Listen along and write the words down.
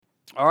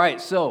All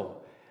right, so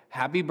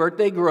happy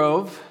birthday,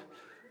 Grove.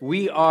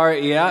 We are,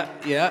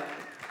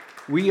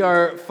 we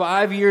are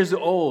 5 years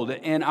old,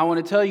 and I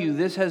want to tell you,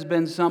 this has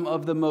been some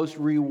of the most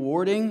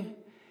rewarding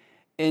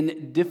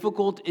and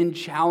difficult and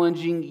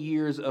challenging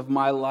years of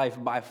my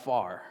life by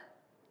far.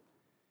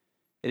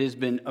 It has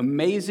been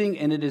amazing,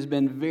 and it has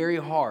been very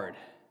hard,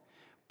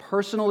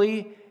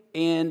 personally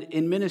and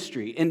in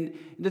ministry. And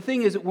the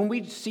thing is, when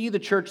we see the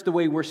church the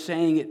way we're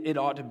saying it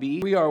ought to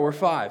be, we're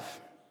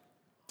 5.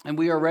 And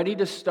we are ready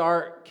to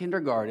start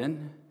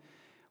kindergarten.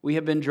 We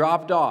have been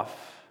dropped off,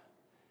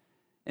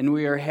 and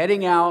we are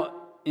heading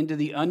out into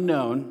the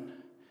unknown,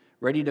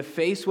 ready to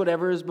face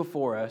whatever is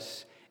before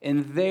us,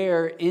 and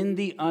there, in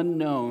the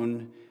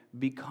unknown,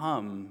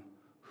 become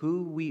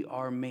who we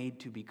are made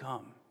to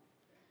become.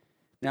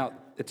 Now,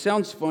 it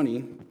sounds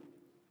funny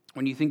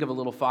when you think of a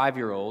little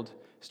 5-year-old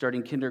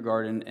starting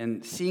kindergarten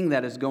and seeing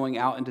that as going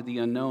out into the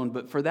unknown,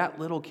 but for that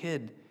little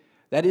kid,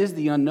 that is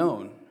the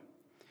unknown.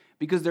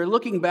 Because they're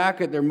looking back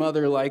at their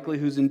mother, likely,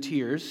 who's in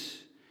tears,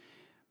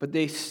 but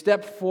they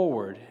step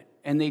forward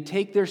and they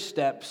take their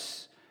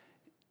steps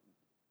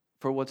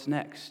for what's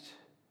next.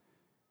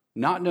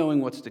 Not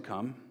knowing what's to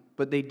come,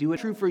 but they do it.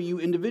 True for you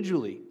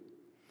individually.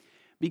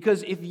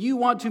 Because if you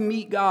want to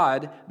meet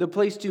God, the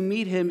place to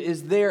meet Him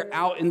is there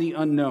out in the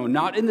unknown,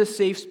 not in the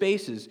safe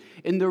spaces.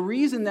 And the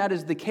reason that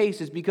is the case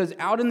is because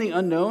out in the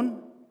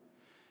unknown,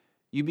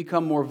 you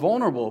become more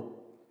vulnerable,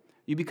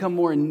 you become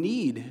more in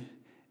need,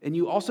 and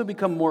you also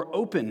become more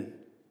open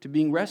to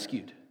being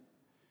rescued.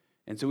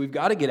 And so we've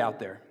got to get out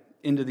there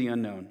into the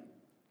unknown.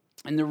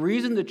 And the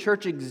reason the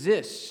church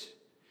exists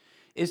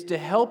is to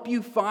help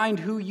you find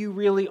who you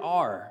really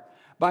are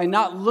by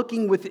not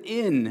looking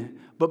within,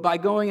 but by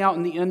going out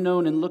in the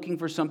unknown and looking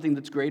for something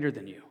that's greater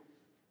than you.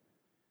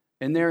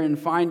 And there in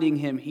finding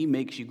Him, He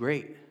makes you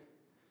great.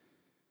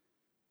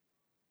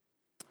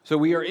 So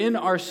we are in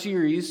our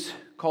series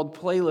called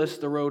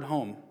Playlist: The Road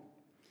Home.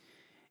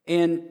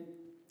 And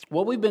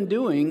what we've been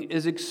doing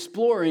is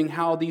exploring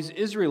how these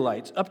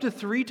Israelites, up to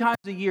 3 times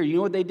a year, you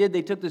know what they did?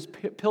 They took this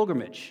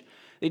pilgrimage.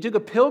 They took a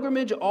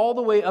pilgrimage all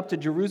the way up to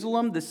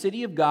Jerusalem, the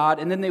city of God,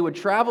 and then they would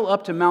travel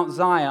up to Mount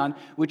Zion,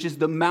 which is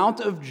the Mount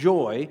of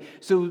Joy.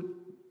 So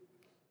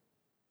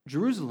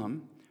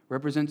Jerusalem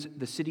represents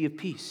the city of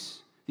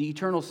peace, the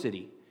eternal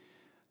city.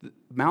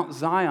 Mount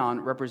Zion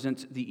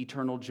represents the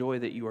eternal joy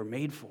that you are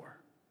made for.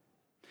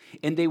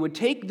 And they would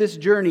take this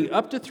journey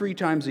up to 3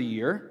 times a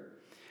year.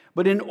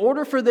 But in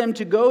order for them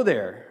to go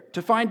there,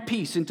 to find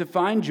peace and to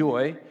find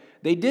joy,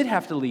 they did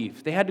have to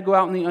leave. They had to go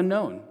out in the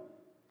unknown.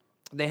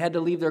 They had to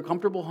leave their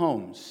comfortable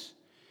homes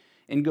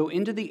and go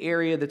into the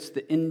area that's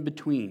the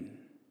in-between.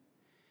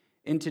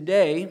 And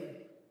today,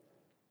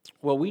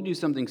 well, we do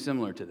something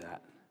similar to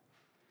that.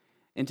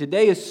 And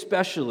today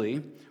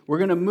especially, we're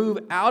going to move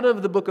out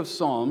of the book of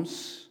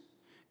Psalms.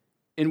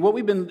 And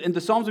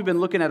the Psalms we've been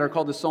looking at are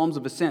called the Psalms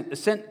of Ascent.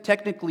 Ascent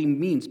technically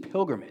means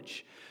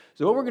pilgrimage.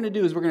 So what we're going to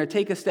do is we're going to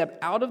take a step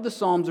out of the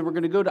Psalms and we're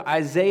going to go to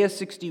Isaiah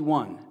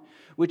 61,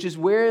 which is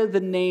where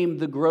the name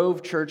the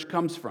Grove Church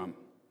comes from.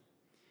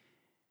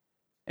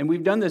 And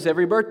we've done this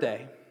every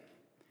birthday.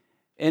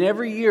 And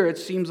every year it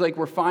seems like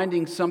we're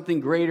finding something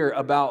greater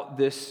about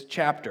this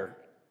chapter.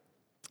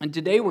 And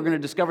today we're going to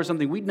discover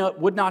something we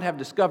would not have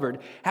discovered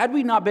had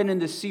we not been in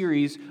this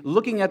series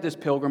looking at this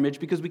pilgrimage,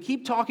 because we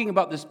keep talking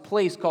about this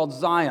place called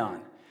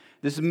Zion,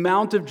 this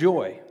Mount of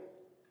Joy.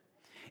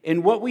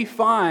 And what we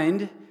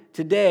find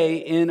today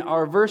in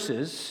our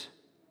verses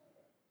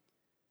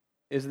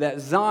is that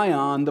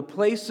Zion, the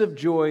place of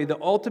joy,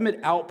 the ultimate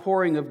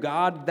outpouring of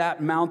God,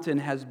 that mountain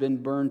has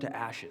been burned to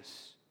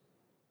ashes.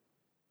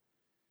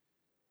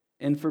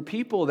 And for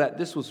people that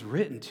this was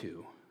written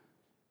to,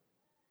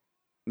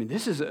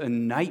 this is a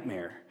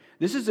nightmare.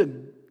 This is a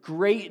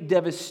great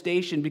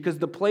devastation because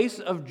the place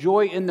of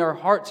joy in their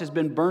hearts has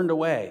been burned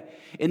away.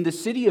 And the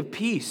city of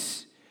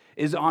peace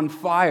is on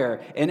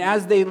fire. And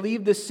as they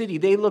leave the city,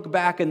 they look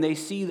back and they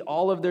see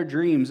all of their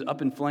dreams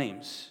up in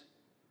flames.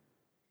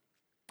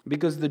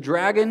 Because the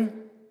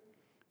dragon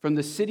from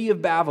the city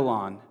of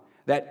Babylon,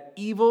 that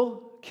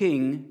evil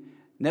king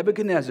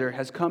Nebuchadnezzar,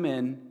 has come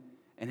in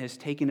and has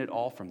taken it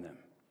all from them.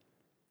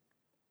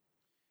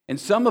 And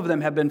some of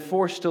them have been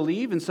forced to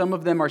leave, and some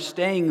of them are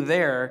staying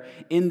there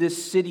in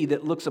this city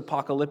that looks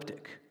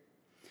apocalyptic.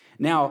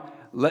 Now,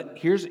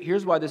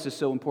 here's why this is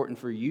so important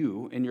for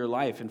you in your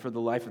life and for the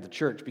life of the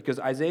church. Because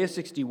Isaiah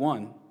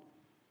 61,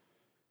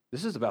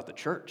 this is about the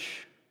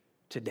church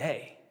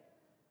today.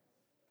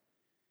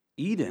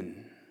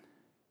 Eden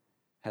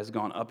has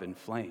gone up in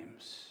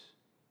flames.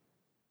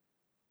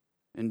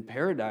 And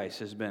paradise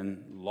has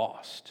been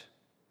lost.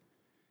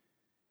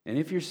 And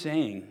if you're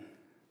saying,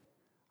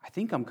 I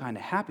think I'm kind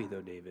of happy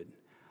though, David,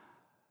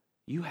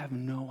 you have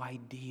no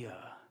idea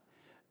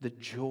the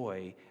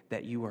joy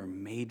that you are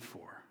made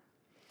for.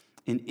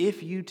 And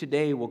if you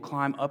today will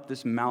climb up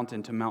this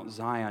mountain to Mount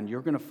Zion,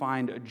 you're going to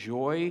find a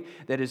joy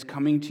that is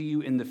coming to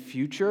you in the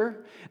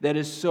future that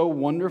is so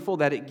wonderful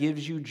that it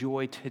gives you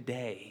joy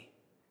today.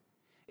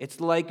 It's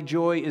like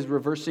joy is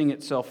reversing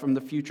itself from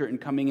the future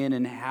and coming in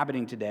and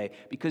inhabiting today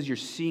because you're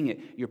seeing it,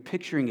 you're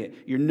picturing it,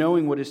 you're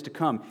knowing what is to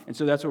come. And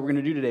so that's what we're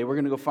going to do today. We're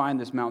going to go find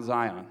this Mount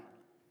Zion.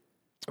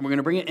 And we're going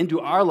to bring it into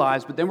our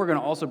lives, but then we're going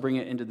to also bring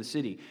it into the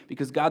city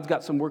because God's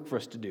got some work for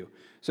us to do.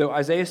 So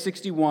Isaiah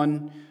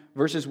 61,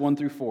 verses 1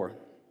 through 4.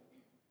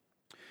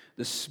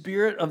 The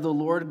Spirit of the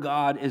Lord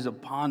God is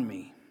upon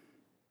me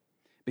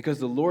because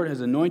the Lord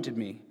has anointed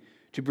me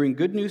to bring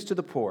good news to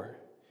the poor.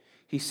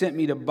 He sent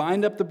me to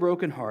bind up the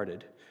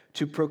brokenhearted,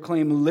 to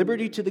proclaim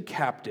liberty to the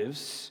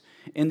captives,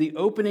 and the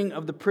opening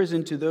of the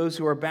prison to those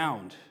who are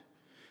bound,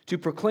 to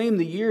proclaim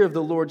the year of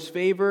the Lord's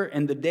favor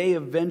and the day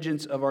of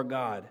vengeance of our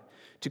God,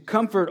 to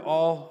comfort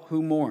all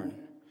who mourn,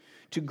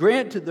 to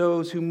grant to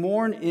those who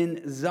mourn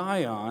in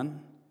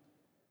Zion,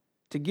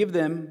 to give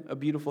them a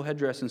beautiful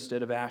headdress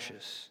instead of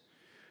ashes,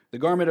 the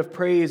garment of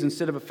praise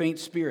instead of a faint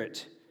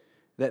spirit,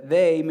 that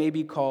they may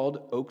be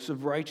called oaks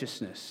of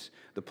righteousness,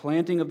 the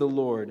planting of the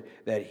Lord,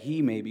 that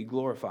he may be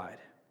glorified.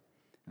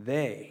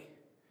 They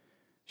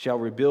shall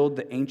rebuild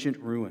the ancient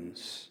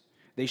ruins.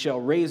 They shall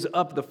raise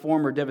up the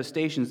former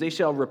devastations. They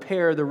shall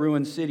repair the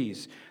ruined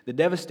cities, the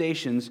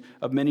devastations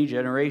of many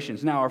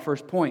generations. Now, our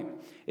first point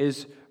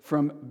is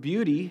from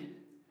beauty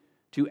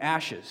to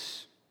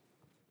ashes.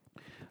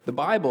 The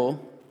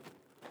Bible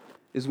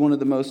is one of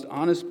the most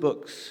honest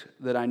books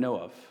that I know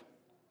of.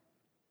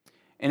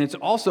 And it's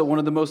also one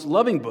of the most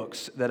loving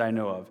books that I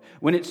know of.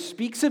 When it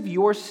speaks of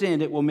your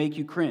sin, it will make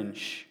you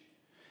cringe.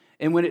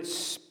 And when it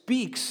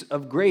speaks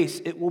of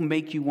grace, it will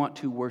make you want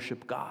to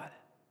worship God.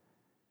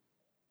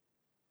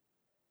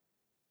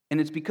 And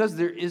it's because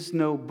there is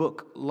no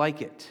book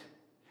like it.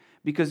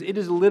 Because it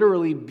is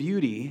literally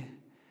beauty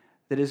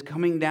that is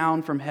coming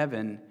down from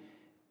heaven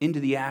into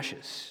the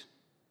ashes.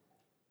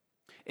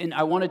 And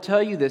I want to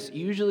tell you this,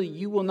 usually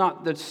you will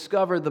not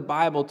discover the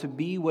Bible to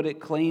be what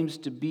it claims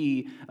to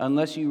be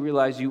unless you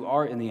realize you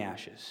are in the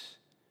ashes.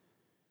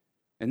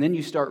 And then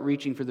you start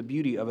reaching for the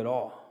beauty of it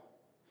all.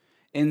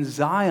 And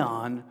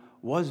Zion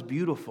was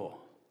beautiful.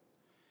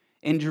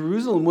 And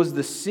Jerusalem was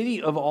the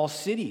city of all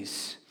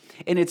cities.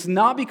 And it's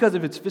not because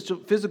of its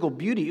physical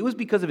beauty, it was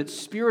because of its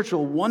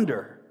spiritual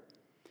wonder.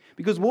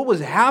 Because what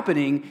was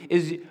happening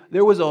is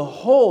there was a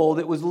hole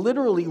that was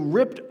literally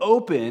ripped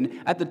open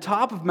at the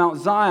top of Mount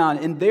Zion,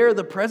 and there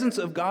the presence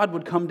of God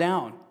would come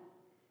down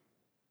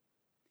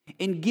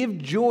and give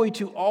joy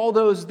to all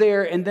those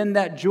there, and then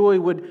that joy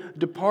would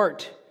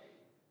depart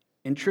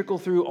and trickle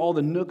through all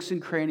the nooks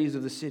and crannies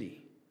of the city.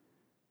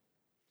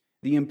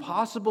 The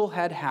impossible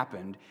had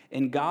happened,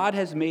 and God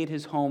has made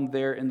his home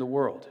there in the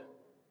world.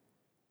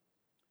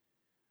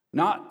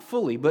 Not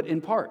fully, but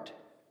in part.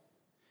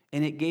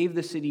 And it gave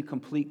the city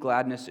complete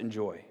gladness and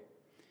joy.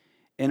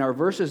 And our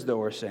verses,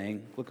 though, are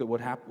saying, look at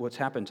what's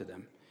happened to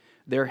them.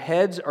 Their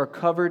heads are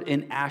covered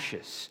in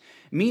ashes,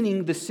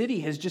 meaning the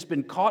city has just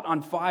been caught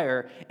on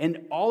fire,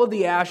 and all of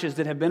the ashes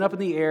that have been up in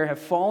the air have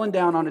fallen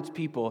down on its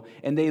people,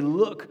 and they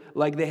look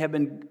like they have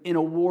been in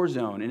a war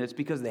zone, and it's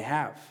because they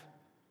have.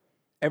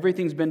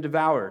 Everything's been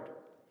devoured.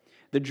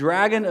 The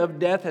dragon of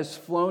death has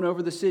flown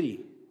over the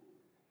city,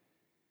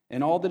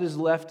 and all that is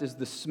left is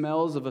the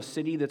smells of a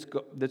city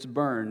that's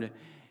burned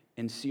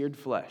and seared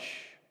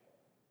flesh.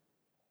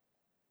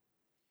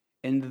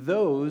 And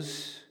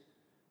those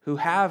who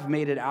have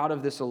made it out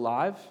of this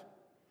alive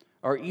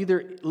are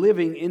either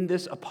living in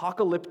this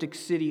apocalyptic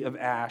city of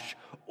ash,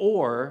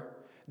 or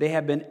they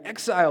have been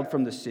exiled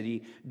from the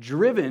city,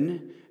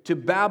 driven to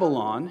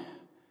Babylon,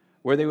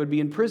 where they would be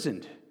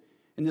imprisoned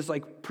in this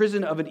like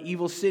prison of an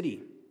evil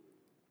city.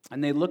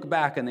 And they look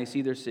back and they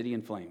see their city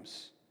in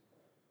flames.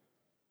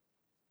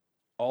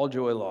 All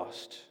joy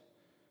lost.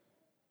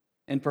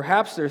 And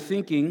perhaps they're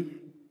thinking,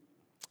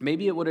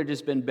 maybe it would have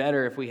just been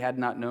better if we had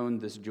not known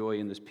this joy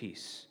and this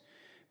peace,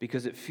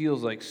 because it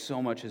feels like so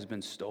much has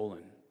been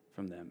stolen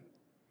from them.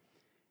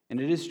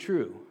 And it is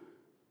true.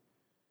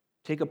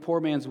 Take a poor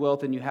man's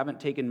wealth and you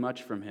haven't taken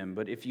much from him,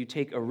 but if you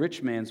take a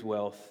rich man's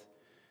wealth,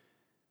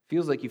 it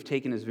feels like you've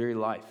taken his very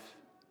life.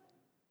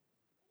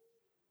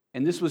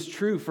 And this was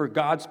true for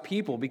God's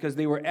people because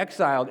they were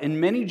exiled,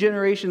 and many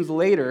generations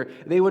later,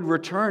 they would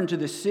return to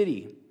the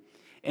city.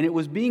 And it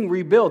was being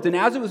rebuilt. And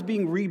as it was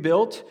being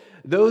rebuilt,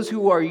 those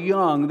who are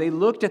young, they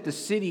looked at the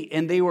city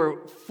and they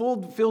were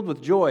filled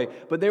with joy.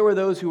 But there were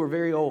those who were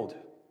very old.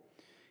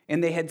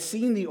 And they had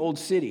seen the old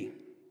city.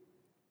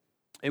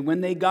 And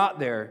when they got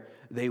there,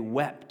 they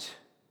wept.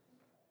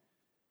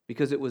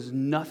 Because it was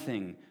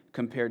nothing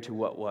compared to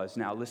what was.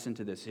 Now listen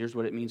to this. Here's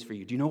what it means for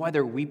you. Do you know why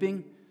they're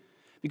weeping?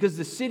 Because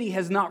the city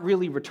has not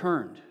really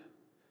returned.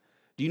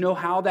 Do you know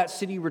how that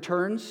city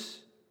returns?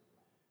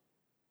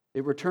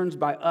 It returns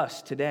by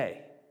us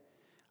today.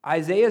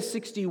 Isaiah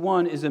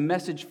 61 is a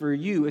message for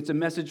you. It's a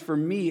message for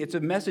me. It's a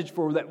message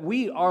for that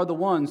we are the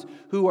ones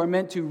who are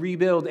meant to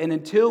rebuild. And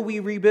until we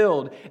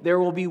rebuild, there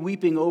will be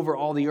weeping over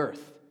all the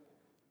earth.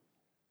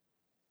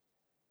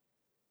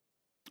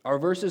 Our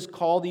verses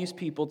call these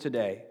people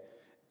today,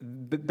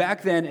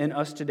 back then and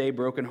us today,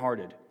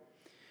 brokenhearted.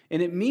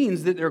 And it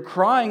means that they're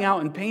crying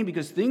out in pain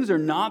because things are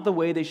not the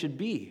way they should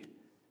be.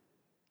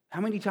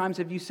 How many times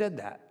have you said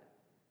that?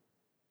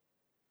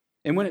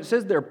 And when it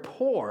says they're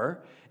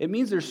poor, it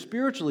means they're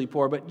spiritually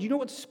poor. But you know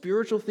what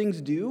spiritual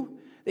things do?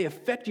 They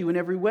affect you in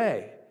every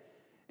way.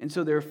 And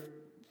so they're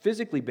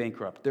physically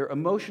bankrupt, they're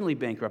emotionally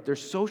bankrupt, they're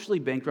socially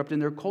bankrupt,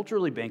 and they're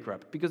culturally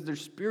bankrupt because they're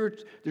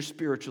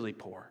spiritually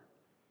poor.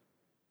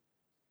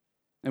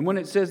 And when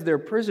it says they're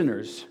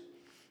prisoners,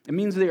 it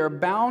means they are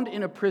bound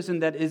in a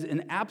prison that is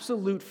an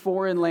absolute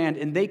foreign land,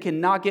 and they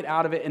cannot get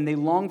out of it, and they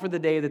long for the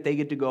day that they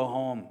get to go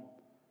home.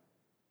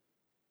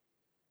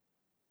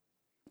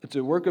 It's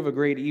a work of a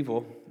great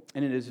evil,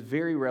 and it is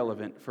very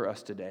relevant for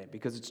us today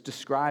because it's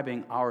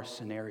describing our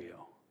scenario.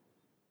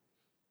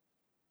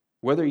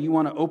 Whether you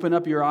want to open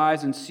up your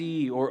eyes and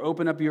see or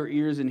open up your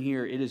ears and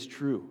hear, it is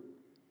true.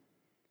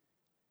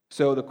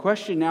 So the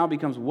question now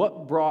becomes,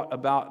 what brought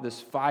about this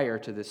fire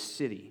to this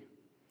city?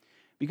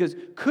 Because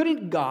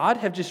couldn't God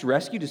have just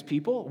rescued his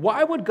people?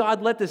 Why would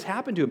God let this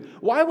happen to him?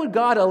 Why would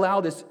God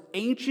allow this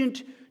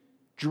ancient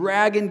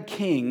dragon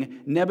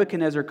king,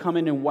 Nebuchadnezzar, come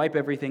in and wipe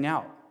everything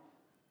out?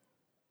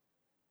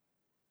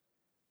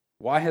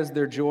 Why has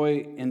their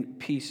joy and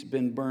peace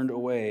been burned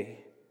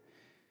away?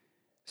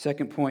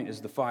 Second point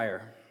is the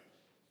fire.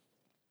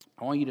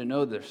 I want you to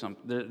know there's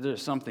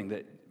something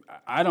that,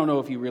 I don't know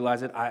if you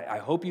realize it, I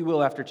hope you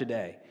will after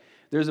today.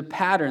 There's a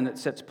pattern that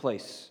sets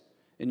place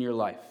in your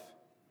life.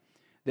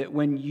 That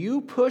when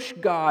you push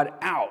God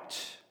out,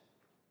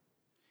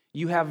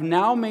 you have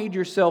now made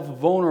yourself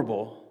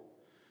vulnerable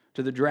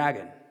to the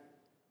dragon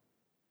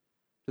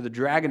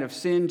of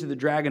sin, to the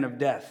dragon of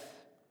death.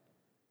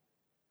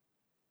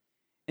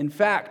 In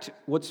fact,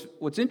 what's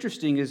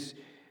interesting is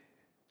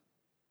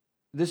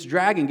this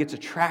dragon gets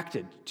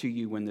attracted to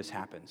you when this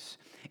happens.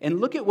 And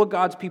look at what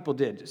God's people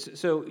did.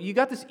 So you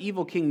got this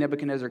evil king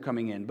Nebuchadnezzar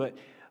coming in,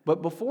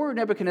 but before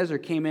Nebuchadnezzar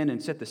came in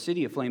and set the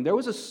city aflame, there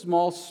was a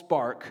small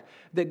spark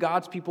that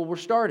God's people were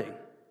starting.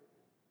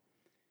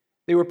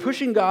 They were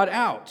pushing God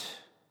out.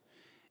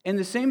 And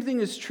the same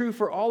thing is true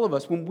for all of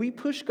us. When we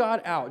push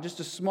God out, just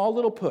a small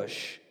little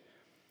push,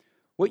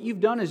 what you've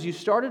done is you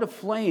started a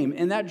flame,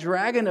 and that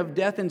dragon of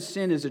death and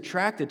sin is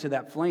attracted to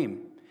that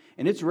flame.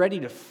 And it's ready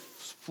to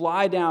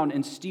fly down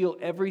and steal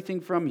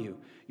everything from you,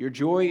 your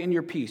joy and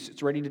your peace.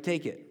 It's ready to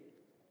take it.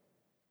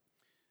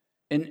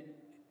 And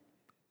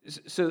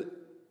so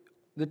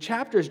the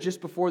chapters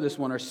just before this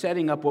one are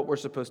setting up what we're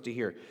supposed to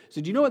hear.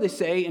 So do you know what they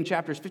say in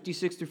chapters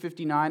 56 through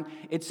 59?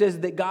 It says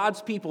that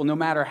God's people, no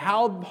matter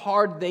how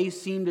hard they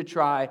seem to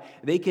try,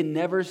 they can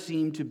never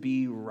seem to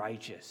be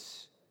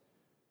righteous.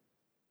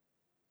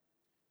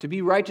 To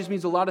be righteous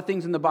means a lot of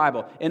things in the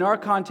Bible. In our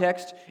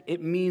context,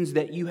 it means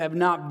that you have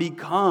not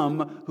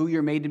become who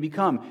you're made to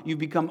become. You've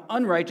become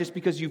unrighteous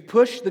because you've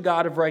pushed the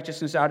God of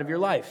righteousness out of your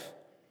life.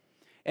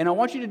 And I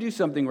want you to do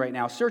something right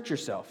now. Search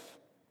yourself.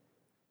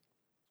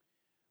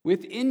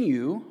 Within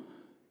you,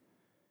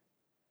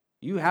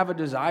 you have a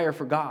desire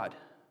for God.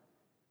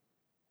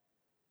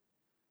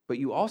 But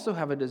you also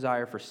have a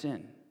desire for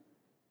sin.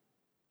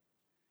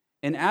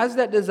 And as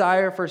that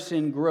desire for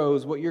sin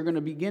grows, what you're going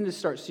to begin to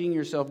start seeing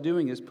yourself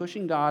doing is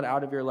pushing God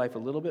out of your life a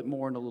little bit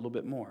more and a little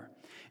bit more.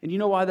 And you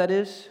know why that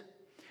is?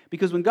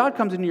 Because when God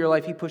comes into your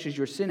life, he pushes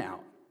your sin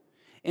out.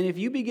 And if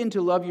you begin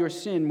to love your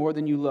sin more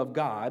than you love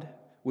God,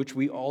 which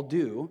we all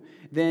do,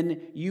 then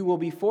you will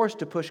be forced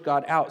to push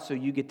God out so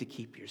you get to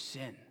keep your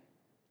sin.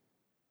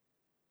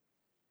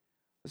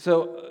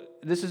 So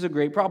this is a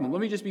great problem.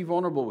 Let me just be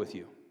vulnerable with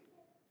you.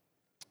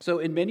 So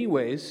in many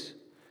ways,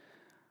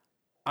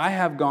 I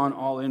have gone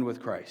all in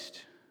with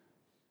Christ.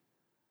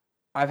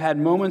 I've had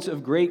moments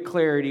of great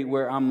clarity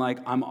where I'm like,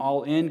 I'm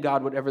all in.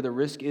 God, whatever the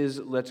risk is,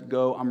 let's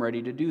go. I'm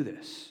ready to do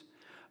this.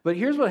 But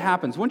here's what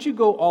happens. Once you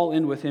go all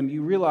in with him,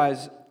 you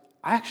realize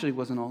I actually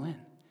wasn't all in.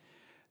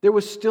 There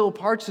was still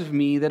parts of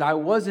me that I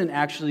wasn't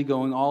actually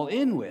going all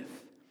in with.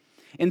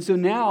 And so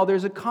now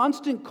there's a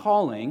constant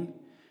calling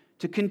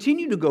to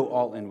continue to go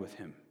all in with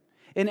him.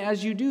 And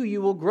as you do,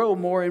 you will grow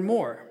more and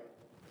more.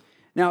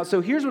 Now,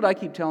 so here's what I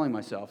keep telling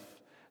myself.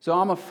 So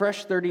I'm a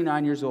fresh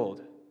 39 years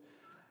old.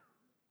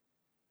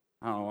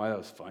 I don't know why that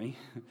was funny.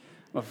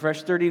 I'm a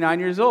fresh 39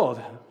 years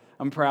old.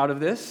 I'm proud of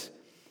this.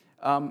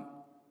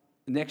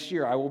 Next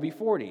year I will be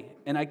 40.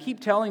 And I keep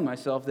telling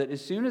myself that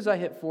as soon as I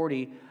hit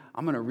 40,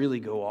 I'm going to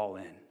really go all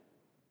in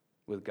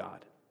with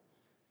God.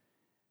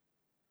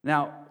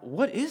 Now,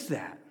 what is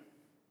that?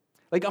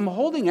 Like, I'm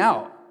holding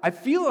out. I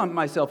feel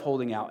myself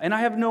holding out, and I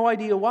have no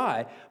idea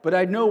why. But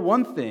I know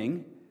one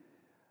thing.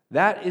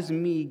 That is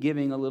me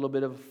giving a little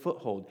bit of a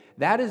foothold.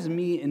 That is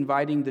me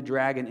inviting the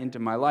dragon into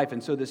my life.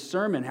 And so this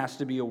sermon has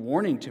to be a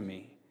warning to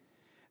me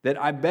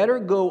that I better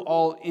go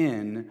all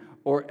in,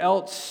 or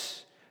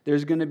else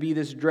there's going to be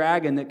this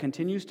dragon that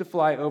continues to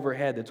fly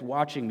overhead that's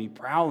watching me,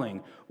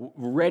 prowling,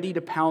 ready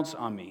to pounce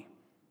on me.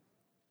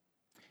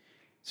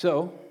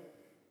 So,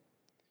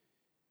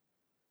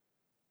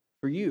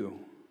 for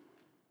you,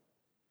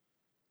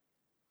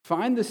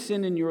 find the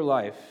sin in your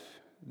life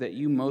that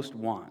you most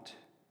want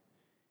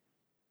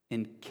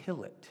and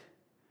kill it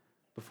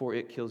before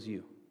it kills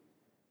you.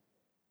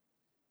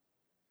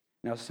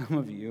 Now, some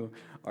of you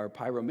are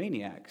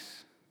pyromaniacs.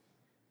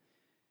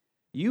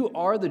 You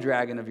are the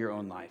dragon of your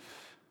own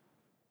life.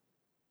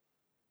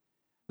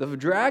 The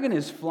dragon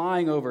is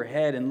flying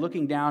overhead and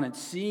looking down and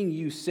seeing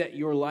you set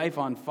your life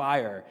on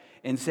fire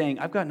and saying,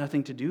 I've got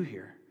nothing to do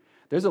here.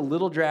 There's a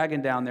little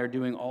dragon down there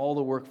doing all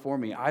the work for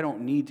me. I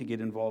don't need to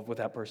get involved with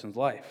that person's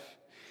life.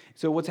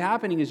 So what's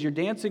happening is you're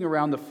dancing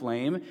around the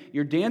flame,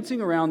 you're dancing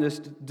around this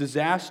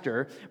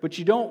disaster, but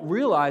you don't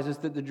realize is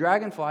that the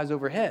dragon flies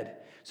overhead.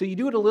 So you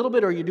do it a little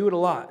bit or you do it a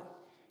lot.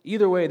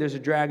 Either way, there's a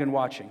dragon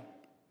watching.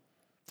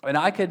 And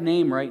I could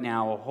name right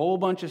now a whole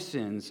bunch of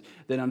sins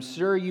that I'm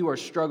sure you are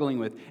struggling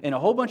with, and a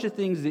whole bunch of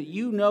things that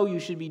you know you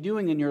should be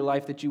doing in your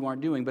life that you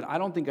aren't doing, but I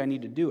don't think I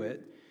need to do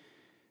it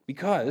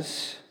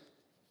because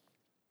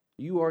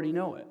you already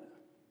know it.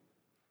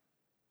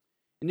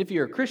 And if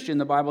you're a Christian,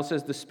 the Bible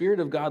says the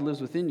Spirit of God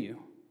lives within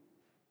you.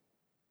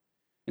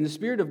 And the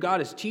Spirit of God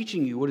is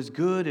teaching you what is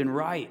good and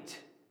right.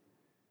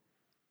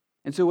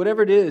 And so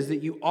whatever it is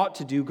that you ought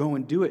to do, go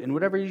and do it. And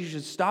whatever you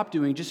should stop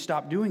doing, just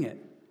stop doing it.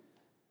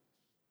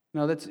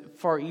 Now, that's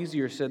far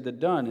easier said than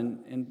done,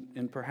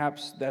 and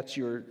perhaps that's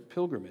your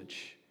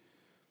pilgrimage.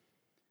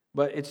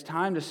 But it's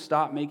time to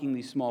stop making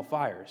these small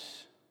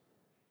fires.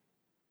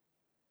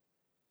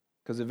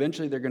 Because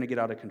eventually they're going to get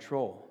out of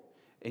control.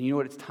 And you know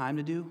what it's time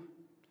to do?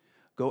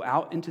 Go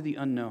out into the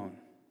unknown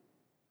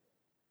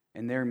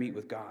and there meet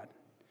with God.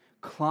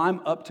 Climb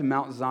up to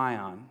Mount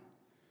Zion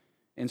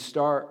and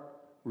start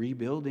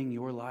rebuilding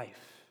your life,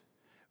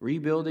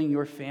 rebuilding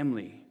your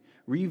family,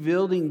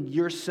 rebuilding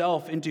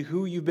yourself into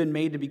who you've been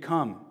made to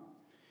become.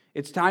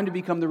 It's time to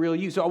become the real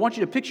you. So I want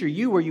you to picture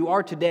you where you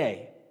are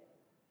today.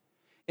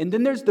 And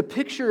then there's the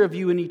picture of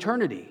you in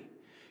eternity.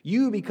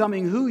 You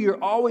becoming who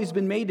you've always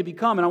been made to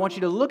become. And I want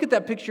you to look at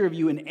that picture of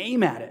you and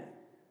aim at it.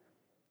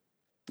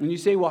 And you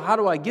say, well, how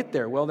do I get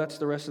there? Well, that's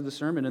the rest of the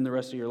sermon and the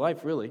rest of your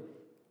life, really.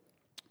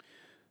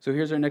 So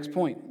here's our next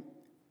point.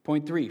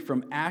 Point 3,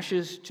 from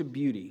ashes to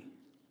beauty.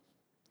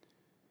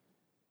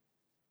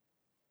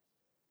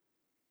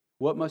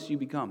 What must you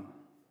become?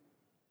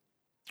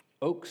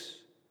 Oaks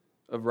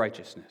of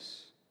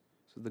righteousness.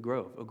 So a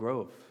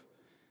grove.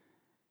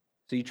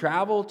 So you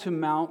travel to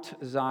Mount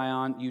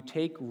Zion, you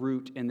take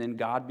root, and then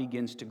God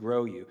begins to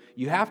grow you.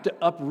 You have to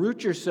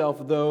uproot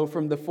yourself, though,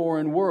 from the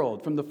foreign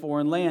world, from the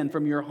foreign land,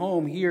 from your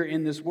home here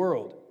in this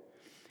world.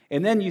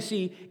 And then you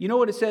see, you know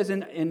what it says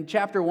in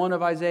chapter 1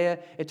 of Isaiah?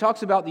 It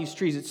talks about these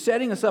trees. It's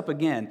setting us up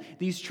again.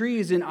 These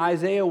trees in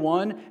Isaiah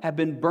 1 have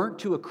been burnt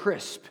to a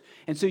crisp.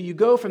 And so you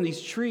go from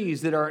these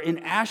trees that are in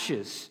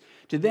ashes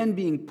to then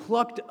being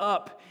plucked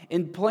up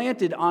and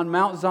planted on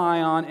Mount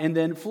Zion and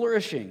then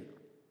flourishing.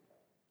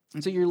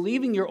 And so you're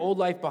leaving your old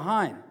life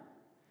behind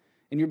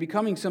and you're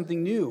becoming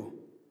something new.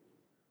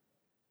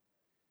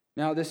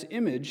 Now, this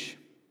image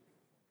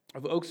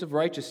of oaks of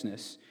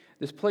righteousness,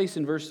 this place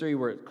in verse 3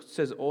 where it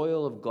says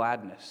oil of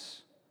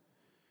gladness,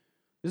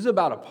 this is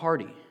about a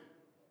party.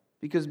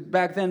 Because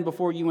back then,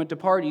 before you went to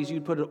parties,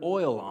 you'd put an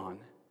oil on,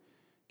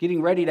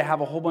 getting ready to have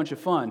a whole bunch of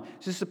fun.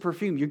 It's just a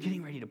perfume. You're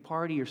getting ready to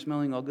party. You're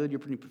smelling all good. You're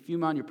putting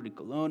perfume on. You're putting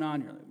cologne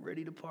on. You're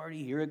ready to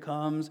party. Here it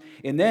comes.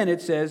 And then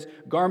it says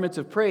garments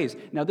of praise.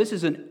 Now, this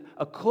is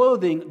a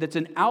clothing that's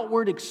an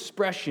outward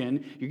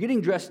expression. You're getting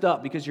dressed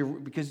up because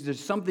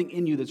there's something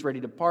in you that's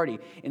ready to party.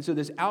 And so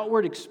this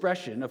outward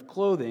expression of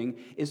clothing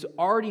is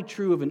already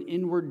true of an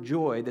inward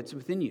joy that's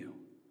within you.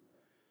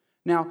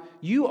 Now,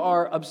 you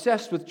are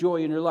obsessed with joy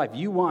in your life.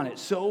 You want it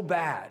so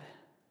bad.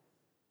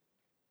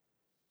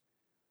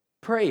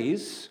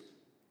 Praise,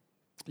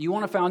 you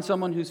want to find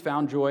someone who's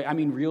found joy,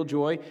 real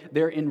joy,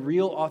 they're in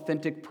real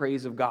authentic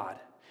praise of God.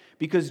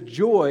 Because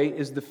joy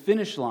is the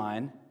finish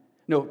line.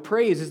 No,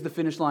 praise is the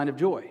finish line of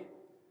joy.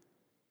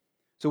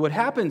 So what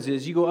happens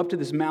is you go up to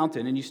this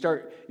mountain and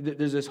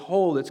there's this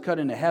hole that's cut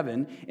into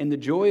heaven, and the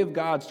joy of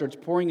God starts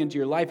pouring into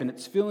your life, and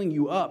it's filling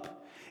you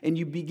up. And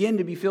you begin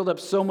to be filled up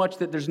so much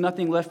that there's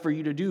nothing left for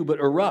you to do but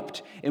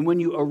erupt. And when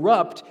you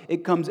erupt,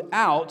 it comes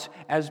out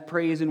as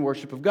praise and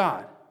worship of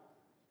God.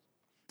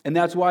 And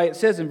that's why it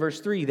says in verse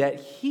 3 that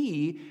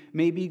He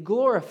may be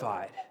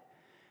glorified.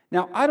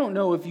 Now, I don't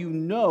know if you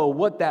know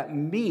what that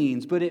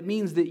means, but it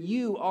means that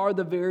you are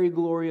the very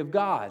glory of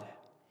God.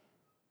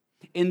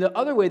 And the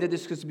other way that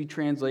this could be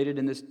translated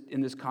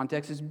in this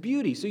context is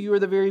beauty. So you are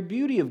the very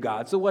beauty of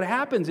God. So what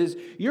happens is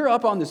you're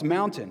up on this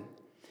mountain,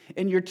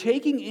 and you're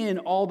taking in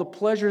all the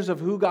pleasures of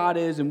who God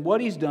is and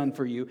what He's done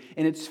for you,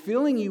 and it's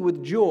filling you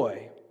with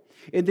joy.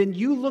 And then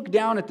you look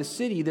down at the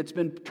city that's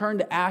been turned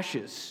to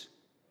ashes,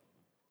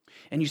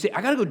 and you say,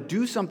 I got to go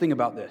do something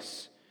about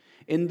this.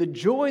 And the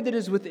joy that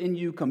is within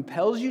you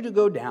compels you to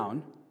go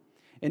down.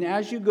 And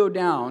as you go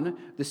down,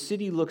 the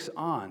city looks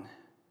on.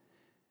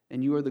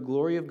 And you are the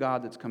glory of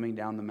God that's coming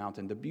down the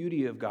mountain, the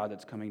beauty of God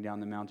that's coming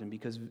down the mountain,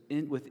 because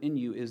within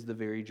you is the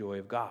very joy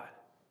of God.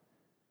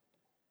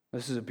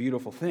 This is a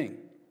beautiful thing.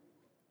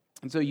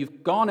 And so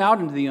you've gone out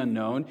into the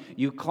unknown.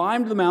 You've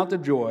climbed the mount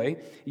of joy.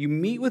 You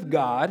meet with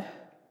God.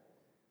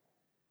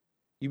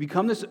 You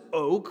become this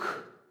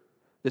oak,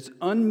 this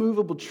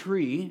unmovable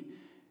tree,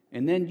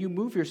 and then you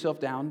move yourself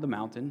down the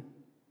mountain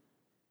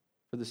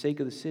for the sake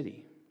of the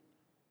city,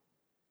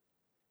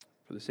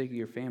 for the sake of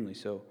your family,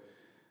 so for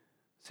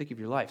the sake of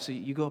your life. So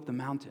you go up the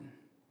mountain,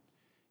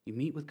 you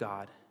meet with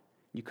God,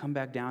 You come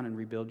back down and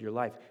rebuild your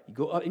life. You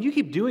go up, and you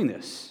keep doing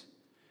this.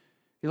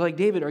 You're like,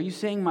 David, are you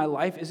saying my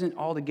life isn't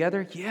all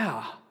together?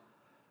 Yeah,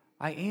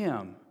 I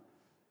am.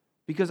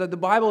 Because the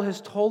Bible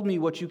has told me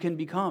what you can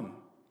become.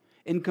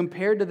 And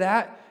compared to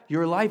that,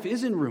 your life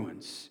is in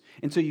ruins.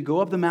 And so you go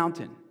up the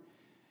mountain,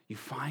 you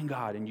find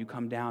God, and you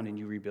come down and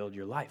you rebuild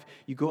your life.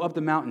 You go up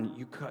the mountain,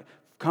 you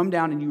come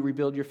down and you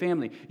rebuild your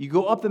family. You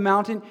go up the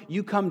mountain,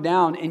 you come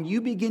down, and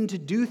you begin to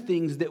do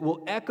things that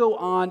will echo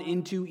on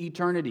into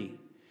eternity.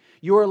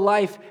 Your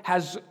life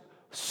has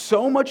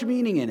so much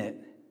meaning in it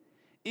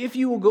if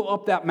you will go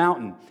up that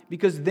mountain,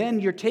 because then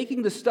you're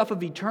taking the stuff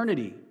of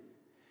eternity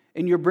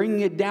and you're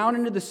bringing it down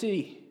into the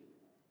city.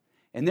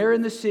 And there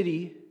in the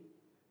city,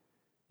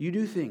 you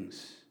do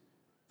things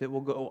that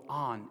will go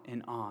on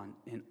and on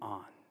and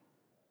on,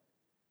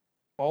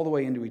 all the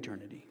way into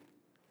eternity.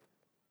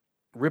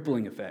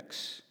 Rippling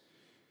effects.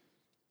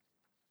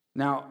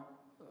 Now,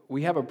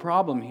 we have a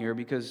problem here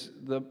because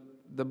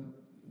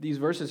these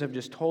verses have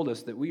just told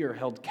us that we are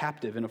held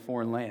captive in a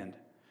foreign land.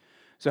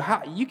 So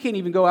you can't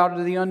even go out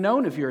into the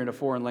unknown if you're in a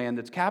foreign land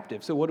that's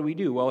captive. So what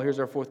do? Well, here's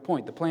our fourth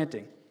point, the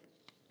planting.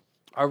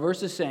 Our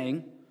verse is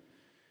saying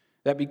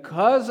that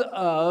because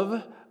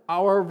of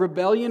our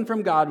rebellion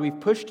from God, we've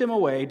pushed him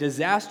away,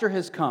 disaster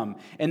has come,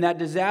 and that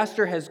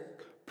disaster has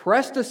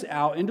pressed us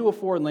out into a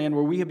foreign land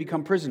where we have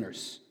become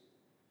prisoners.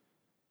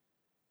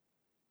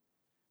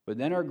 But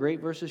then our great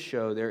verses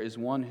show there is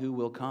one who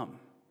will come.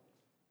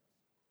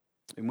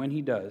 And when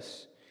he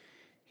does,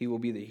 he will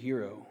be the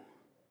hero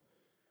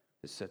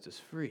that sets us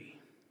free.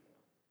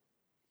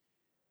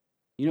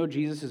 You know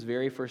Jesus'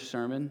 very first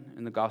sermon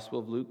in the Gospel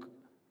of Luke?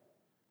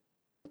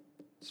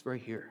 It's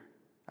right here,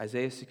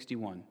 Isaiah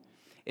 61.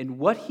 And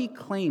what he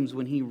claims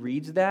when he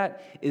reads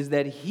that is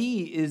that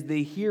he is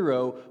the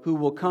hero who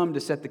will come to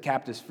set the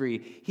captives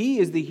free. He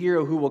is the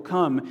hero who will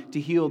come to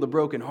heal the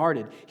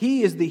brokenhearted.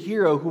 He is the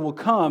hero who will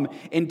come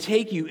and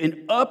take you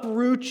and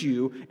uproot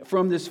you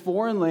from this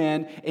foreign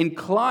land and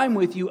climb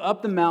with you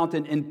up the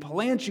mountain and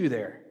plant you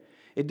there.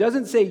 It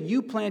doesn't say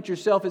you plant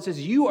yourself. It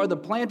says you are the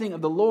planting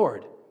of the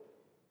Lord.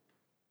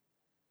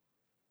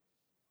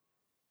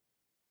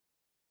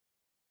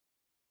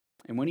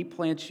 And when he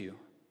plants you,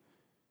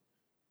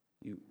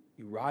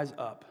 you rise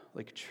up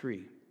like a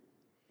tree,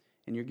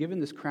 and you're given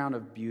this crown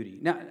of beauty.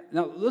 Now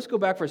let's go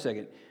back for a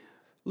second.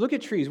 Look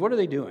at trees. What are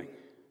they doing?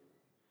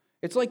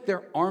 It's like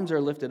their arms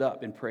are lifted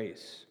up in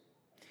praise.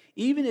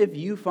 Even if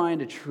you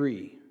find a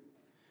tree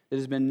that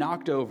has been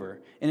knocked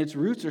over and its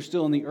roots are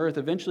still in the earth,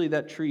 eventually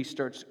that tree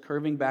starts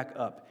curving back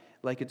up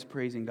like it's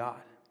praising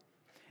God.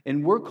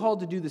 And we're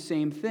called to do the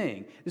same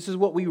thing. This is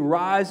what we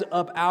rise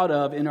up out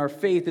of in our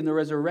faith in the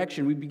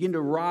resurrection. We begin to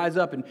rise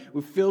up and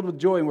we're filled with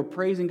joy and we're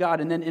praising God.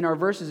 And then in our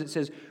verses it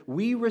says,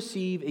 we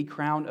receive a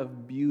crown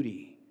of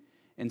beauty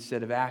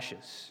instead of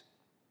ashes.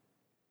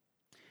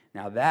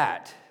 Now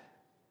that's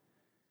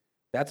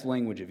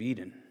language of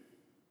Eden.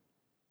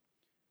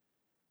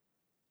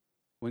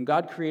 When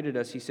God created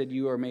us, he said,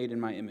 you are made in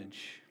my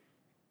image.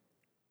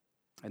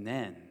 And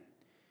then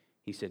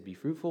he said, be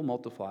fruitful,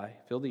 multiply,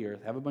 fill the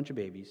earth, have a bunch of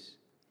babies,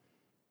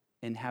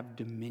 and have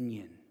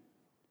dominion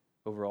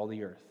over all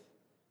the earth.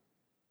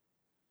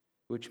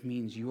 Which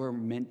means you are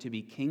meant to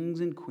be kings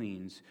and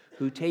queens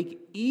who take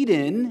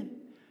Eden,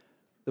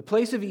 the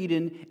place of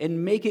Eden,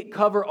 and make it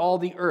cover all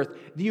the earth.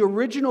 The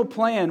original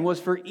plan was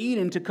for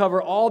Eden to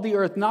cover all the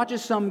earth, not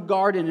just some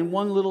garden in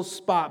one little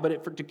spot,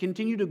 but to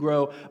continue to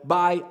grow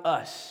by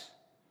us.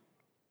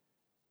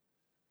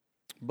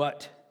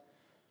 But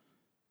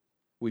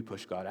we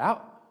pushed God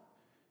out.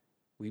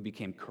 We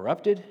became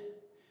corrupted.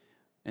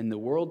 And the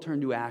world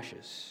turned to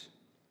ashes.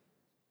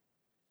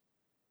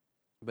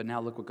 But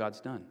now look what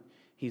God's done.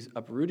 He's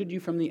uprooted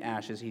you from the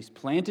ashes. He's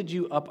planted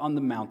you up on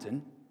the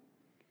mountain.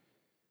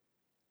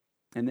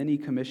 And then he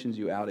commissions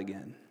you out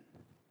again.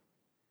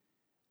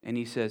 And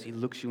he says, he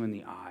looks you in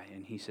the eye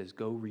and he says,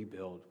 go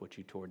rebuild what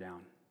you tore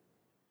down.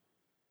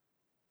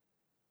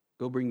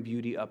 Go bring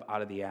beauty up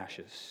out of the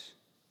ashes.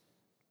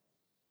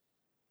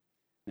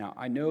 Now,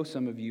 I know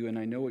some of you, and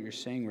I know what you're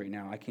saying right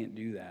now, I can't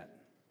do that.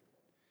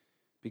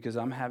 Because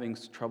I'm having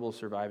trouble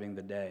surviving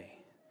the day.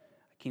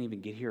 I can't even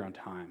get here on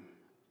time.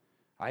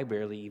 I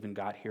barely even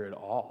got here at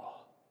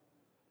all.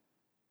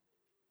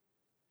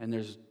 And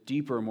there's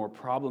deeper, more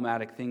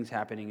problematic things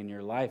happening in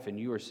your life, and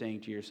you are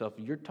saying to yourself,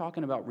 you're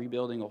talking about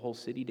rebuilding a whole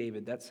city,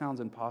 David. That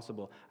sounds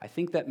impossible. I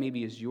think that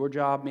maybe is your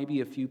job,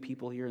 maybe a few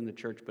people here in the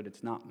church, but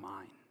it's not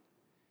mine.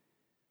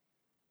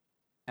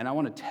 And I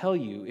want to tell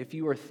you, if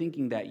you are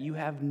thinking that, you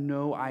have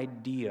no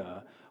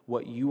idea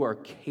what you are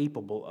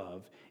capable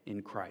of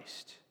in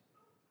Christ.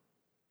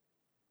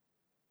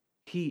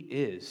 He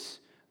is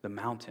the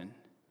mountain,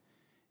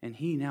 and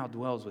he now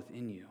dwells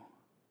within you.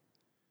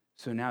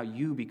 So now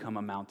you become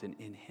a mountain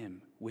in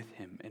him, with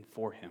him, and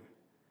for him.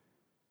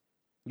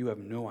 You have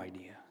no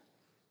idea.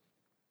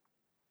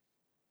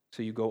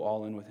 So you go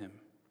all in with him.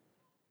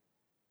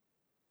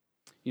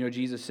 You know,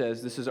 Jesus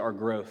says this is our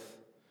growth.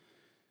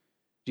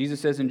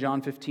 Jesus says in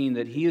John 15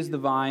 that he is the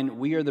vine,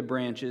 we are the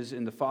branches,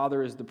 and the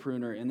Father is the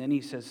pruner. And then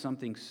he says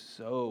something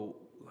so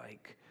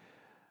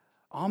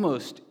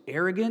almost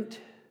arrogant,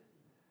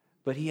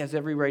 but he has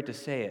every right to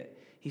say it.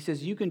 He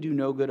says, you can do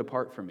no good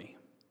apart from me.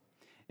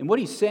 And what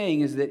he's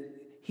saying is that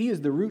he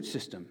is the root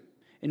system,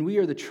 and we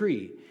are the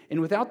tree. And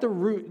without the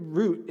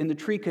root and the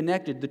tree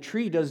connected, the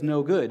tree does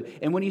no good.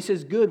 And when he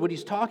says good, what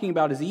he's talking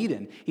about is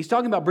Eden. He's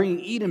talking about bringing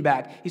Eden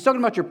back. He's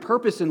talking about your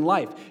purpose in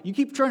life. You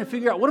keep trying to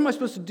figure out, what am I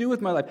supposed to do with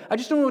my life? I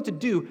just don't know what to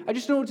do. I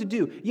just don't know what to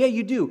do. Yeah,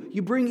 you do.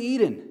 You bring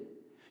Eden.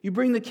 You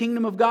bring the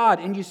kingdom of God,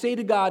 and you say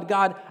to God,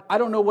 God, I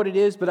don't know what it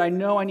is, but I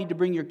know I need to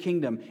bring your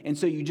kingdom. And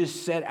so you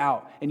just set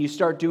out, and you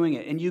start doing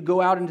it, and you go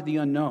out into the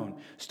unknown.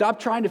 Stop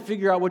trying to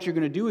figure out what you're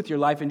going to do with your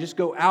life, and just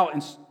go out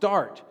and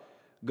start.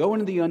 Go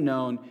into the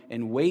unknown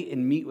and wait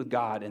and meet with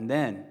God, and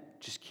then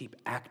just keep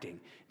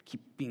acting.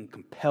 Keep being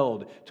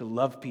compelled to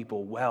love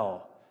people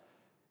well,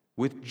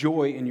 with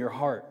joy in your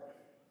heart.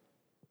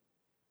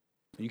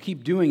 You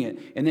keep doing it,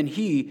 and then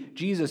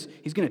Jesus,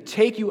 he's going to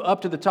take you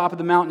up to the top of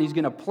the mountain. He's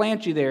going to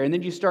plant you there, and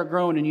then you start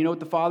growing, and you know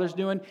what the Father's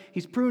doing?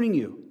 He's pruning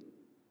you.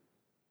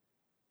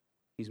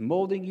 He's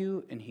molding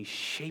you, and he's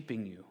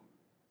shaping you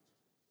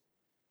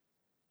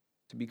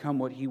to become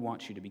what he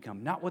wants you to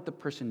become. Not what the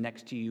person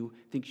next to you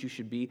thinks you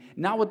should be,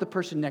 not what the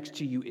person next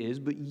to you is,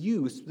 but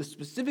you, the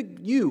specific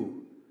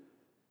you.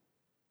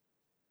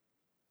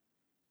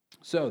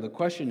 So the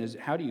question is,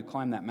 how do you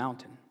climb that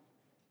mountain?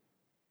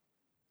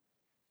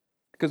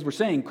 Because we're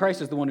saying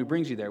Christ is the one who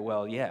brings you there.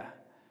 Well, yeah,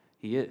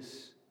 he is.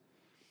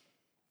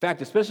 In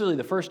fact, especially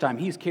the first time,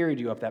 he's carried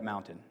you up that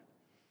mountain.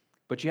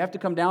 But you have to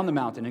come down the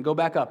mountain and go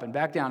back up and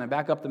back down and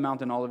back up the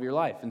mountain all of your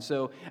life. And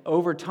so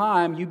over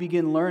time, you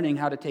begin learning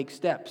how to take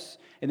steps.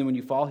 And then when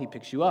you fall, he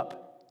picks you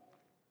up.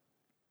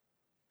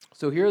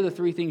 So here are the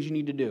 3 things you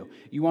need to do.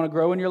 You want to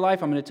grow in your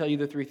life? I'm going to tell you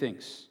the 3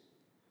 things.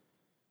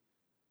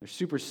 They're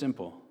super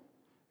simple,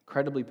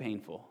 incredibly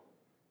painful.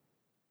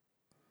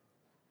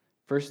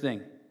 First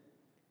thing,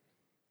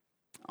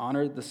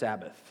 honor the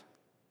Sabbath.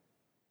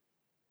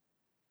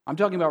 I'm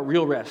talking about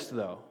real rest,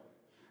 though.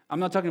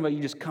 I'm not talking about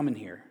you just coming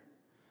here.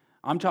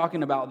 I'm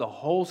talking about the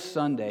whole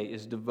Sunday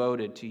is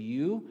devoted to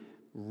you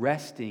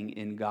resting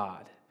in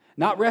God.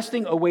 Not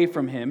resting away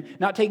from him,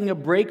 not taking a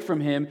break from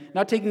him,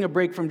 not taking a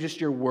break from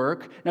just your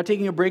work, not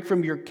taking a break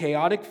from your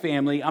chaotic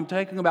family. I'm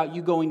talking about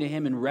you going to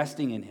him and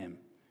resting in him.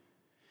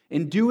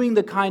 And doing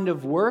the kind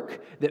of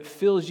work that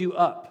fills you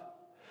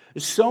up.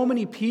 So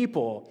many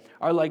people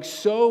are like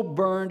so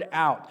burned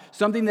out.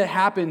 Something that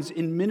happens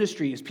in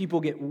ministry is people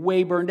get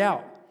way burned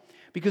out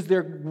because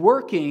they're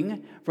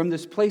working from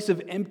this place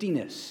of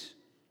emptiness,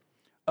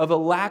 of a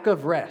lack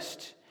of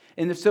rest.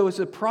 And so it's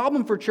a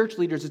problem for church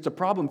leaders, it's a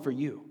problem for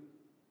you.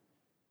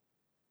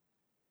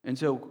 And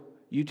so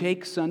you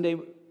take Sunday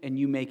and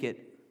you make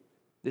it,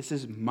 this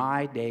is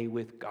my day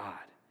with God.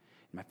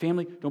 My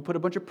family, don't put a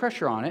bunch of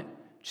pressure on it.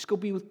 Just go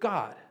be with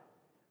God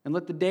and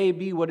let the day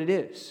be what it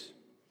is.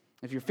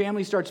 If your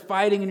family starts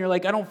fighting and you're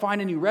like, I don't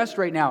find any rest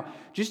right now,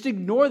 just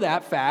ignore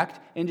that fact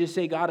and just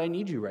say, God, I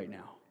need you right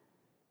now.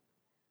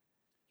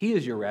 He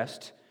is your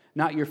rest,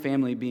 not your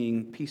family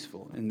being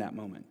peaceful in that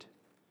moment.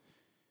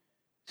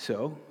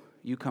 So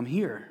you come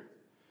here,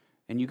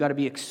 and you got to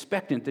be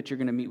expectant that you're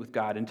going to meet with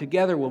God, and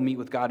together we'll meet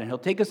with God, and he'll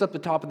take us up the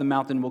top of the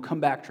mountain, and we'll come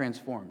back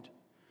transformed.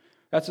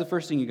 That's the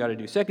first thing you got to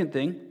do. Second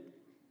thing,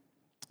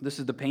 this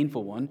is the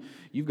painful one,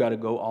 you've got to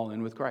go all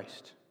in with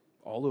Christ,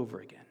 all over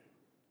again.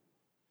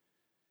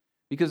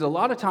 Because a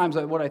lot of times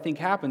what I think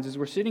happens is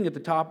we're sitting at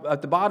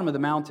the bottom of the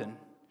mountain,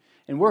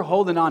 and we're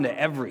holding on to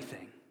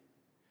everything.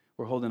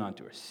 We're holding on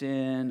to our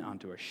sin,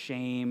 onto our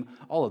shame,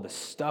 all of the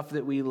stuff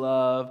that we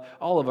love,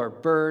 all of our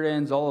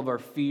burdens, all of our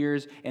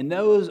fears, and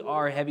those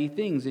are heavy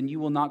things, and you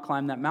will not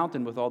climb that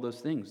mountain with all those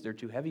things. They're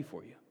too heavy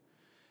for you.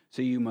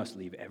 So you must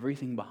leave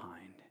everything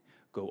behind,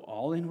 go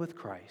all in with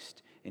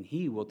Christ, and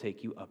he will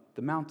take you up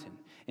the mountain.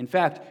 In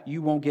fact,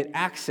 you won't get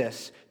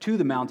access to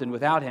the mountain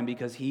without him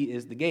because he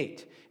is the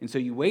gate. And so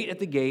you wait at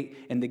the gate,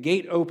 and the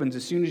gate opens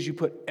as soon as you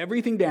put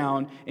everything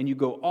down and you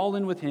go all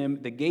in with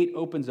him. The gate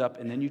opens up,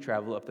 and then you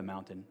travel up the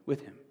mountain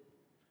with him.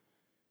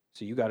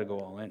 So you got to go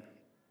all in.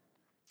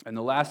 And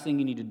the last thing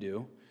you need to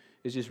do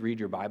is just read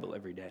your Bible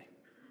every day.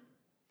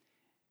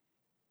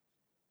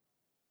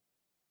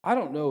 I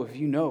don't know if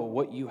you know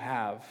what you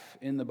have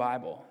in the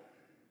Bible.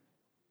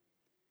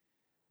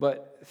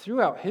 But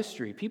throughout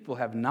history, people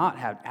have not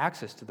had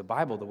access to the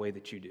Bible the way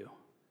that you do.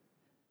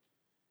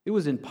 It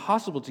was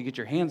impossible to get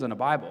your hands on a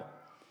Bible.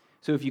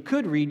 So if you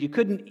could read, you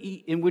couldn't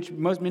eat, in which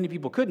many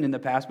people couldn't in the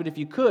past, but if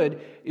you could,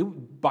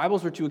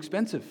 Bibles were too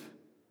expensive.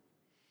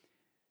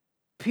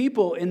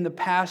 People in the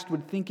past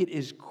would think it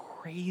is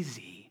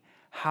crazy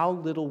how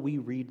little we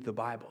read the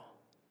Bible.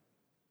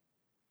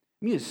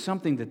 I mean, it's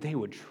something that they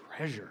would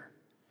treasure.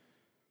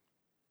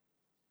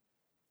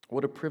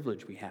 What a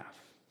privilege we have.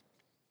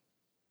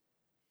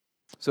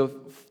 So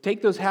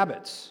take those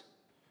habits.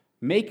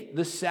 Make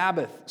the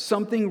Sabbath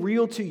something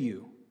real to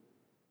you.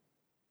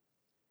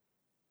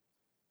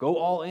 Go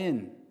all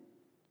in.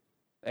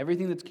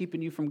 Everything that's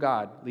keeping you from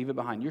God, leave it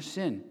behind. Your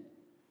sin.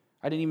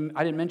 I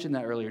didn't mention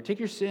that earlier. Take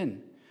your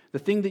sin. The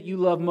thing that you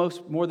love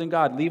more than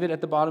God, leave it at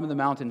the bottom of the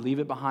mountain. Leave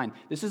it behind.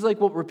 This is like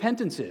what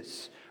repentance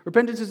is.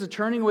 Repentance is a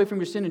turning away from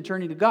your sin and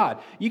turning to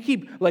God. You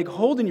keep like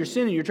holding your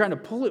sin and you're trying to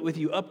pull it with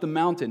you up the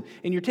mountain.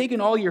 And you're taking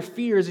all your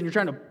fears and you're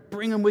trying to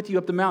bring them with you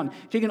up the mountain.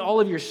 Taking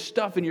all of your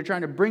stuff and you're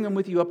trying to bring them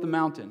with you up the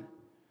mountain.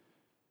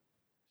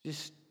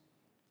 Just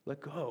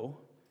let go.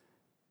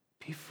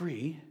 Be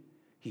free.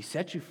 He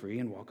set you free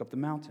and walk up the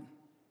mountain.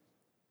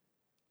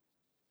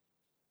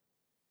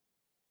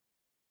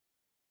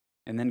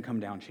 And then come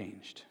down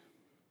changed.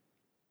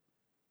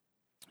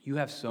 You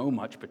have so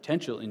much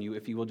potential in you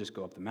if you will just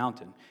go up the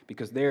mountain,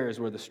 because there is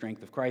where the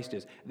strength of Christ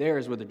is. There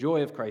is where the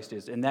joy of Christ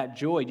is. And that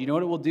joy, do you know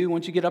what it will do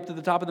once you get up to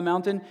the top of the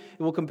mountain?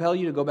 It will compel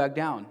you to go back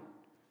down.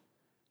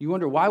 You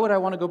wonder, why would I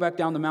want to go back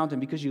down the mountain?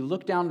 Because you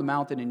look down the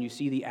mountain and you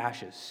see the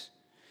ashes.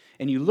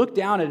 And you look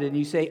down at it and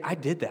you say, I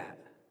did that.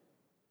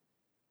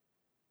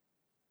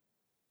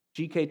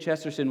 G.K.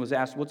 Chesterton was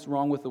asked, what's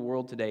wrong with the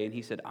world today? And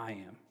he said, I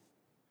am.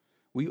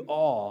 We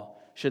all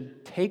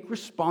should take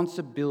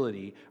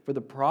responsibility for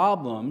the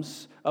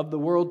problems of the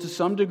world to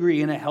some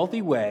degree in a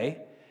healthy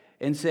way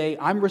and say,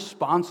 I'm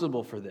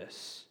responsible for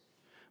this.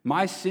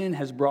 My sin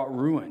has brought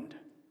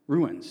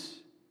ruins.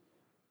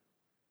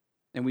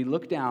 And we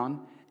look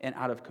down, and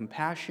out of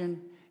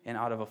compassion and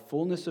out of a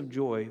fullness of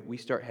joy, we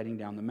start heading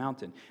down the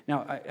mountain.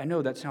 Now, I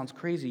know that sounds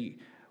crazy.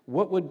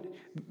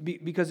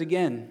 Because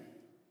again,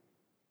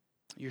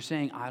 you're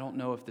saying, I don't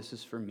know if this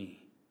is for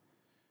me.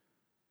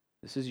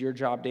 This is your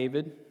job,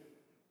 David.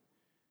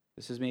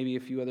 This is maybe a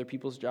few other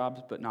people's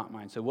jobs, but not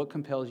mine. So what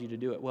compels you to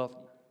do it? Well,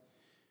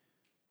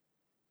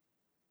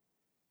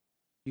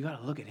 you got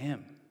to look at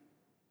him.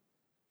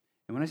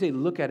 And when I say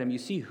look at him, you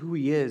see who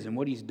he is and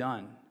what he's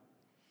done.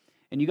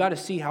 And you got to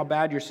see how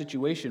bad your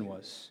situation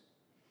was.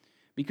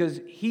 Because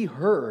he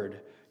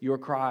heard your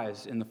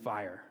cries in the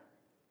fire.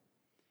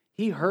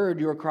 He heard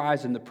your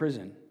cries in the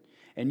prison.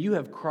 And you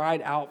have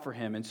cried out for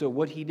him. And so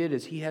what he did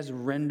is he has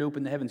rent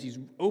open the heavens. He's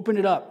opened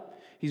it up.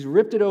 He's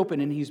ripped it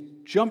open and he's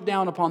jumped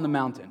down upon the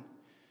mountain.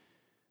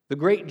 The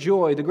great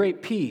joy, the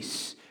great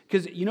peace.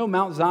 Because you know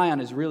Mount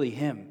Zion is really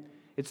him.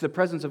 It's the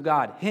presence of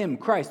God. Him,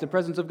 Christ, the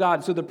presence of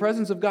God. So the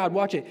presence of God,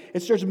 watch it.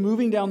 It starts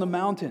moving down the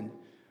mountain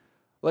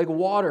like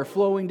water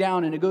flowing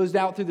down, and it goes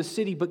out through the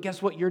city. But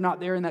guess what? You're not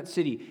there in that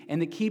city.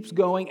 And it keeps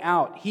going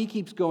out. He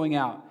keeps going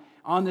out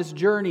on this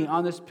journey,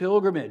 on this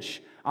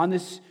pilgrimage, on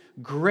this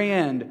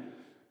grand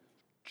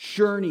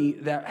journey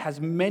that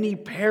has many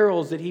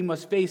perils that he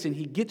must face. And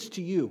he gets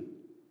to you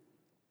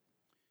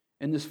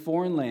in this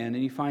foreign land,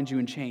 and he finds you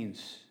in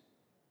chains.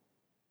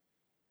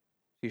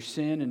 Your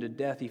sin and to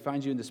death, he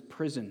finds you in this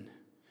prison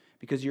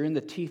because you're in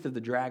the teeth of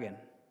the dragon.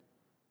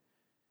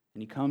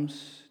 And he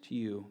comes to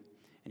you,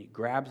 and he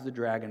grabs the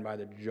dragon by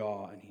the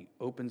jaw, and he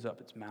opens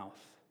up its mouth.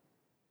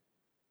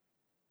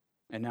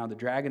 And now the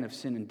dragon of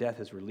sin and death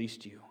has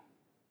released you.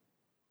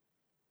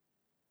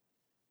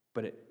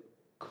 But it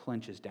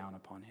clenches down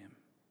upon him.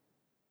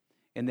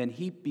 And then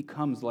he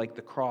becomes like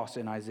the cross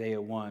in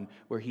Isaiah 1,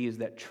 where he is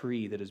that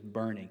tree that is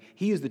burning.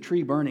 He is the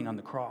tree burning on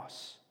the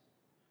cross.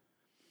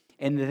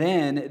 And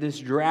then this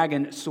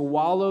dragon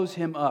swallows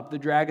him up, the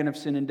dragon of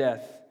sin and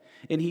death.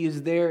 And he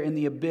is there in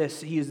the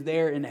abyss. He is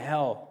there in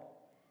hell.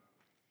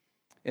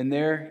 And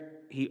there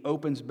he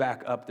opens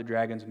back up the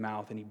dragon's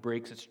mouth and he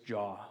breaks its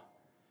jaw.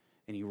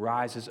 And he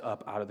rises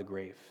up out of the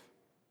grave.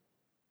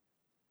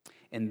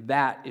 And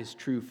that is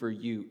true for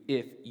you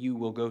if you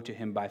will go to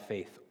him by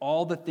faith.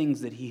 All the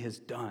things that he has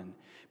done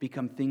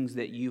become things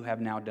that you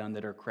have now done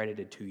that are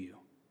credited to you.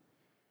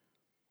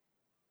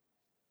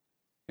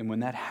 And when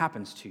that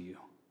happens to you,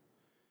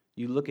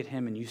 you look at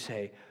him and you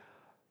say,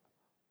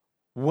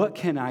 what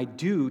can I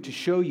do to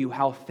show you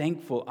how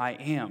thankful I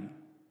am?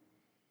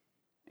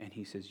 And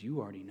he says, you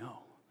already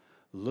know.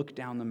 Look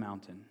down the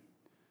mountain.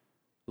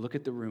 Look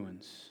at the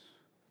ruins.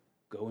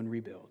 Go and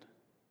rebuild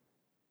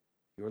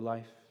your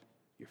life,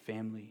 your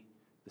family,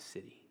 the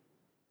city.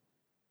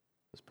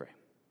 Let's pray.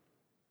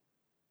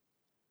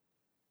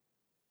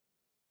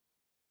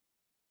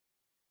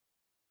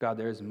 God,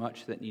 there is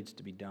much that needs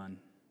to be done.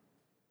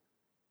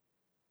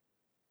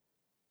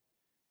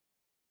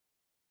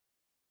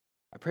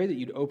 I pray that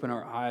you'd open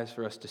our eyes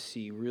for us to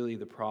see really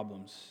the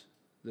problems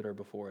that are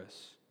before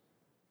us.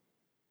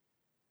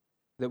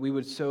 That we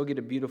would so get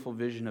a beautiful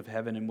vision of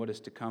heaven and what is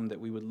to come, that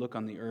we would look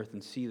on the earth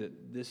and see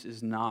that this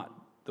is not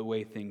the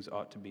way things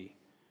ought to be.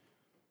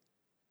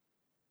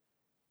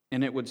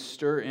 And it would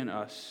stir in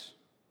us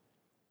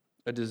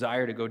a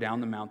desire to go down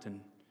the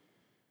mountain,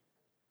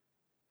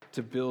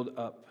 to build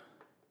up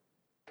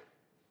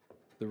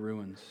the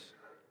ruins,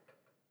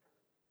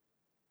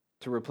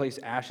 to replace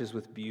ashes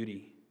with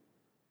beauty.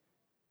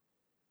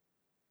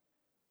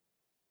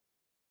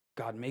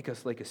 God, make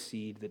us like a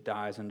seed that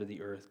dies under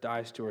the earth,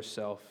 dies to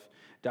ourself,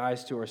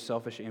 dies to our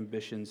selfish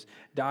ambitions,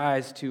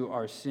 dies to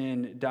our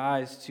sin,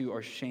 dies to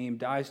our shame,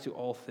 dies to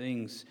all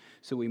things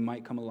so we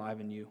might come alive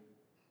in you.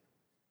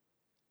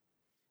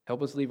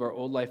 Help us leave our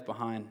old life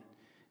behind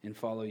and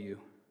follow you.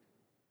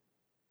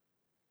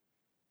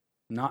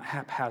 Not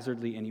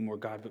haphazardly anymore,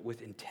 God, but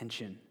with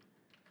intention,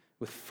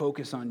 with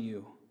focus on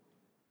you.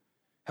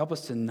 Help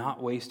us to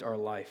not waste our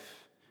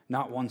life,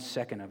 not 1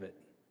 second of it.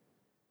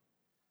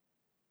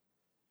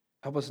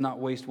 Help us not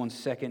waste 1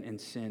 second in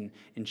sin,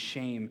 in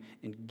shame,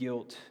 in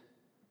guilt.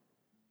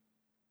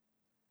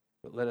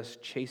 But let us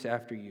chase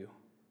after you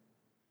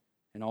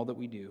in all that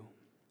we do.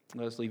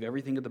 Let us leave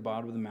everything at the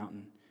bottom of the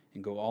mountain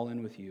and go all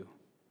in with you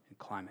and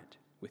climb it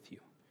with you.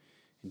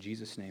 In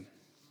Jesus' name,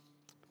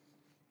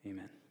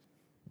 amen.